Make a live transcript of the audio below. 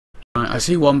I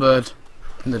see one bird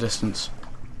in the distance.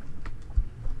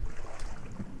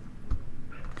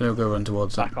 Gonna go run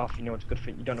towards it. Back off, you know what's good for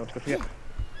you. You don't know what's good for you.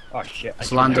 Oh shit.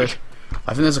 It's landed.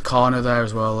 I think there's a Carno there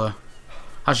as well though.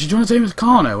 Actually, do you want to aim at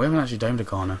Carno? We haven't actually aimed a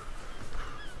Carno.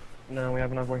 No, we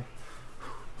haven't, have we?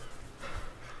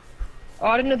 Oh,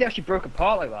 I didn't know they actually broke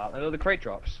apart like that. I know the crate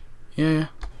drops. Yeah.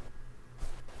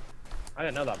 I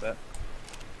didn't know that bit.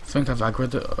 I think I've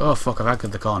aggroed it. Oh fuck, I've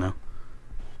aggroed the Carno.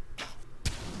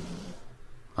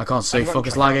 I can't see. Fuck,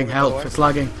 it's lagging. Help, it's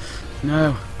lagging.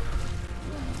 No.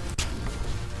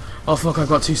 Oh fuck, I've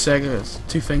got two Segas.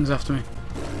 Two things after me.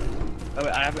 Oh, wait,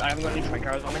 I haven't got any train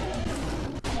carriers on me.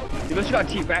 You've also got a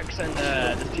T-Rex and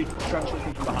there's two trucks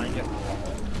looking from behind you.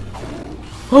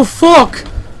 Oh fuck!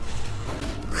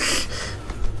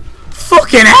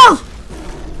 Fucking hell!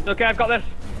 Okay, I've got this.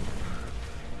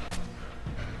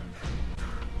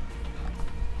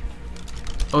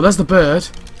 Oh, there's the bird.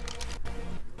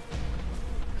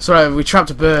 Sorry, we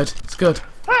trapped a bird. It's good.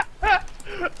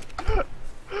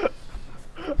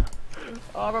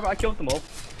 Oh, Robert, I killed them all.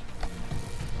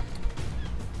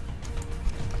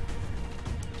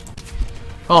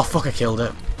 Oh fuck, I killed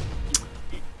it.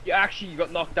 You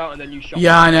got knocked out and then you shot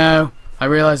Yeah, me. I know. I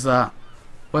realised that.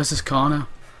 Where's this car now?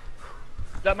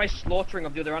 Is that my slaughtering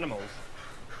of the other animals?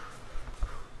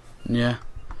 Yeah.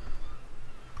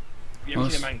 You ever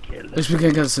seen a man kill At least we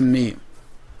can get some meat.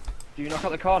 Do you knock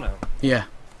out the car now? Yeah.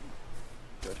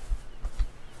 Good.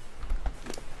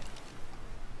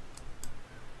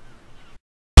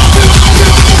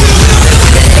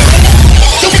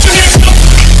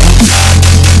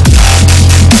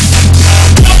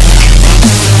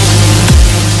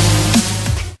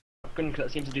 Because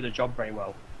that seems to do the job very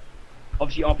well.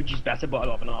 Obviously RPG's better, but I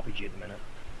don't have an RPG at the minute.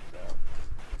 So,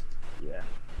 yeah.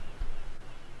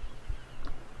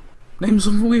 Name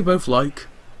something we both like.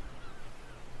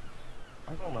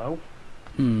 I don't know.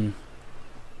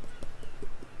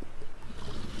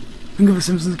 Think of a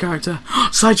Simpsons character.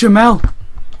 Sideshow Mel!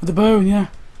 With the bone, yeah.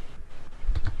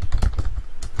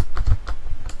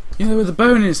 You know, with the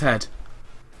bone in his head.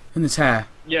 In his hair.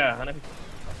 Yeah, I know.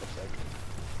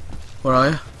 Where are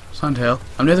you? Sand Hill.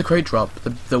 I'm near the crate drop,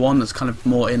 the one that's kind of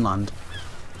more inland.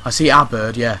 I see our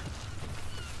bird, yeah.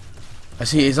 I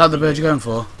see, is that the bird you're going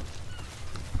for?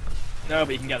 No,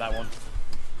 but you can get that one.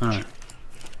 Alright.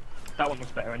 That one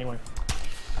looks better anyway.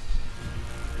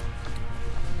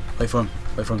 Wait for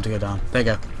him to go down. There you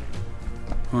go.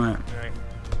 Alright.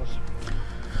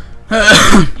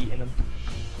 Alright. Eating them.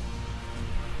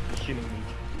 Consuming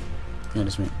meat. Yeah,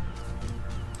 just meat.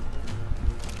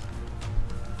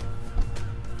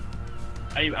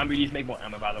 I'm really need to make more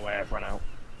ammo, by the way. I've run out.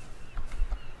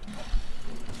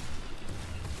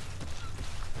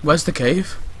 Where's the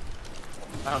cave?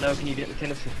 I don't know. Can you get the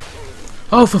Tennessee?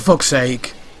 Oh, for fuck's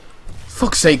sake.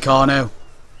 Fuck's sake, Carno.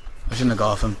 I shouldn't have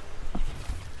got off him.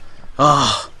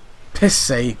 Ah, oh, piss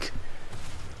sake.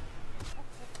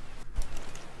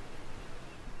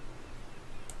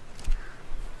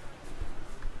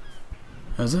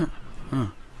 Is it?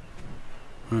 Oh.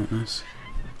 Right, nice.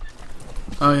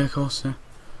 Oh yeah, of course, yeah.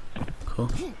 Cool.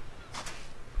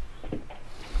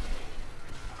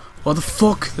 What the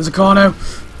fuck? There's a Carno.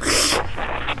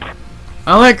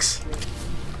 Alex!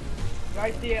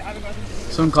 Right there, I haven't got anything.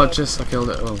 It's unconscious, I killed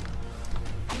it. Oh.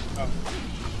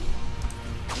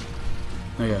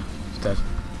 There you go, it's dead.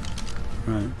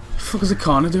 Right. What the fuck is the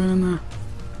Carno doing in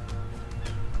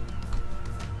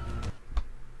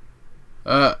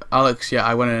there? Alex, yeah,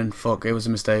 I went in. Fuck, it was a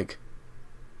mistake.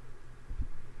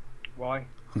 Why?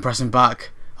 I'm pressing back.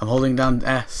 I'm holding down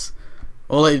S.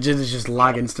 All it did is just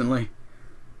lag instantly.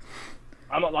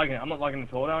 I'm not lagging it. I'm not lagging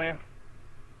at all down here.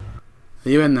 Are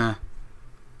you in there?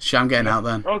 Shit, I'm getting out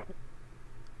then. Oh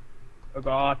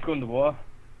god, it's going to the water.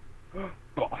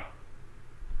 God.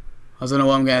 I don't know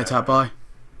what I'm getting attacked by.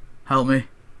 Help me.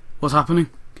 What's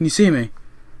happening? Can you see me?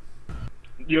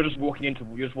 You're just walking into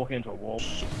a wall.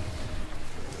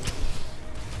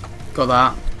 Got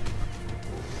that.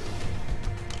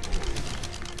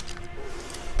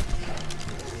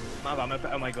 My bad, I'm gonna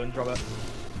put out my gun, drop it.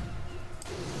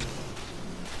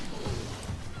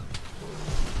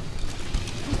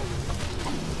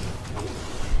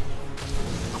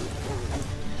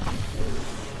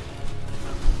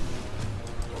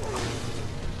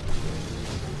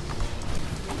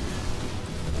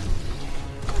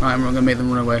 Right, I'm gonna make them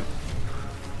run away.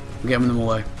 Get them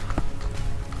away.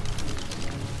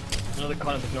 Another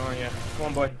Connor's ignoring you. Come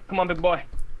on, boy. Come on, big boy.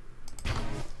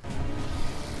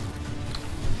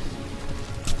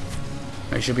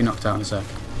 He should be knocked out in a sec.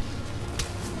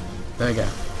 There you go.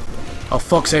 Oh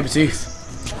fuck, Sabretooth.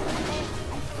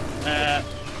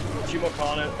 2 more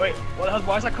Carno. Wait, what the hell?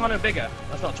 Why is that Carno bigger?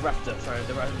 That's not a raptor. Sorry,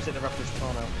 the raptor's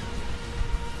Carno.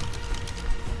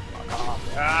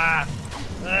 Ah!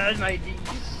 There's my D's.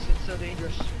 It's so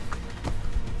dangerous.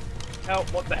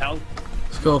 Help! What the hell?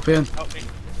 Scorpion. Help me.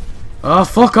 Oh,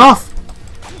 fuck off!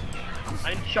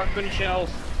 I need shotgun shells.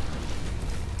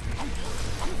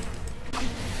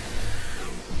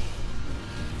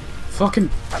 Fucking.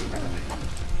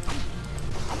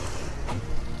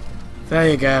 There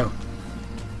you go.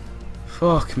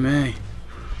 Fuck me.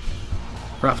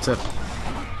 Raptor.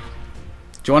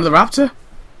 Do you want the raptor?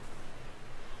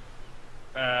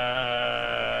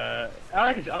 I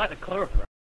like the colour of the raptor.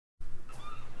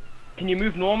 Can you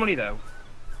move normally though?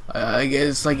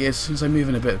 It's like as soon as I'm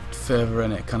moving a bit further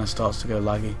in, it kind of starts to go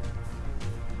laggy.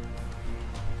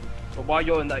 But while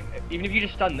you're in like, even if you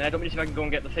just stand there, don't me see if I can go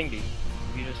and get the thingy.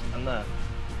 If you just stand there.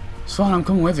 It's fine, I'm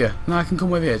coming with you. No, I can come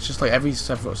with you. It's just like every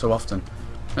so often.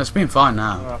 It's been fine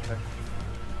now. Oh, okay.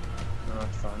 Oh,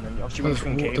 that's fine then.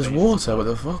 Obviously, there's water, what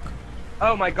the fuck?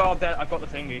 Oh my god, there, I've got the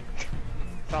thingy.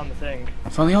 Found the thing. I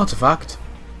found the artifact.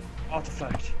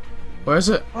 Artifact. Where is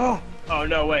it? Oh! Oh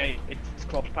no, wait. It's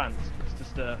Klopp's pants. It's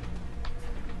just a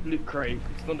loot crate.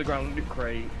 It's an underground loot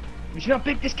crate. You see how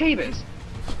big this cave is?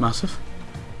 It's massive.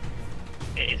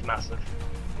 It is massive.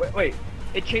 Wait.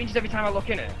 It changes every time I look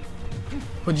in it.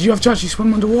 But did you have to actually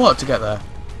swim underwater to get there?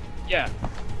 Yeah.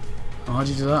 Oh, how'd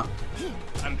you do that?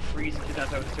 I'm freezing to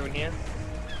death over in here.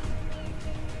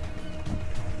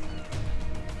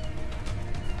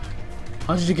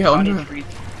 How did you get under it?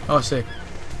 Oh, I see.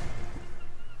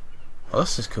 Oh,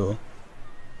 this is cool.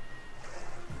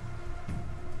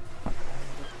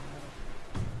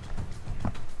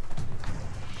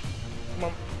 Come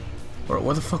on.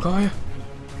 Where the fuck are you?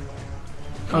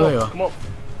 Come there you on, are. come on.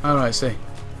 Alright, I see.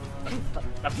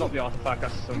 That's not the artifact,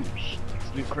 that's some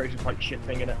loot crate with like shit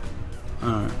thing in it.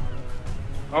 Alright.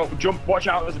 Oh, jump, watch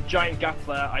out, there's a giant gap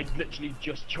there. I literally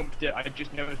just jumped it, I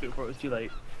just noticed it before it was too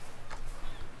late.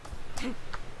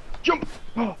 Jump!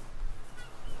 Oh!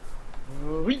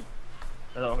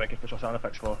 That'll make a special sound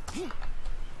effects for.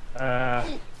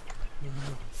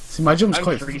 See, my jump's I'm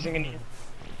quite freezing in here.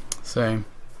 Same.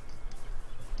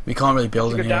 We can't really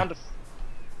build in here. Do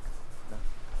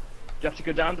you have to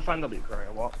go down to find the loot crate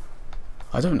or what?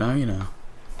 I don't know, you know.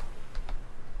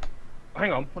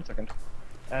 Hang on, 1 second.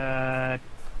 Have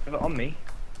it on me.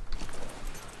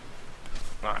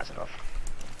 Nah, that's enough.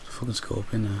 There's a fucking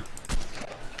scorpion there.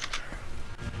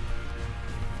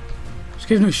 Just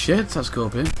give no shit, that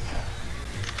scorpion.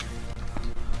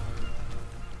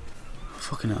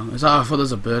 Fucking hell. Is that, I thought there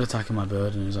was a bird attacking my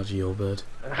bird and it was actually your bird.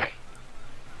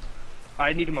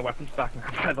 I needed my weapons back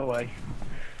now, by the way.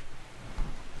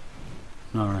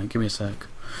 Alright, give me a sec.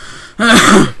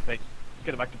 Get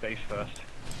it back to base first.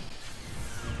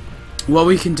 What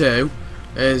we can do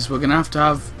is we're gonna have to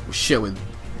have shit with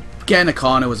getting a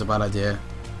Carno was a bad idea.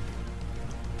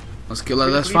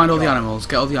 Let's find all the animals,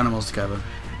 get all the animals together.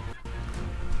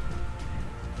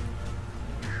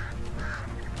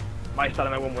 My side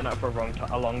and I won't win out for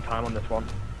a long time on this one.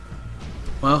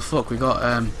 Well, fuck, we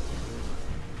got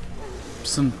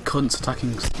some cunts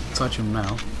attacking Sergeant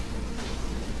Mel.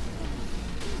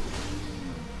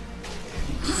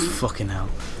 Fucking hell.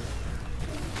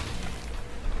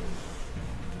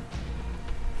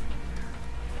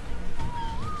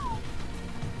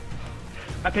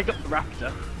 I picked up the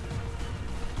raptor.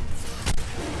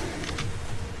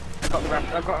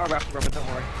 I've got a raptor rubber, don't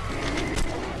worry.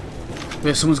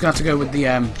 Yeah, someone's got to go with the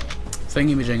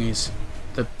thingy-majingies.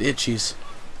 The itchies.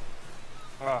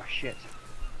 Oh shit.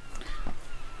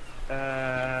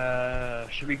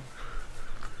 Should we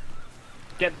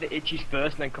get the itchies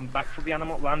first and then come back for the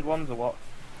land ones or what?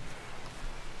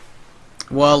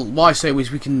 Well, what I say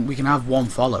is we can have one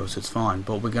follow, so it's fine,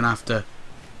 but we're gonna have to.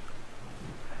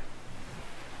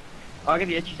 I'll get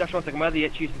the itchies. That's one thing. Where are the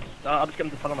itchies? I'll just get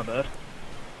them to follow my bird.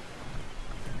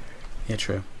 Yeah,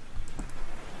 true.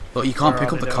 But you can't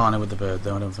pick up the Carno with the bird,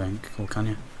 though. I don't think. Or can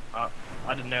you? I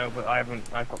don't know, but I haven't.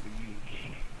 I've got the.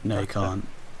 No, you can't.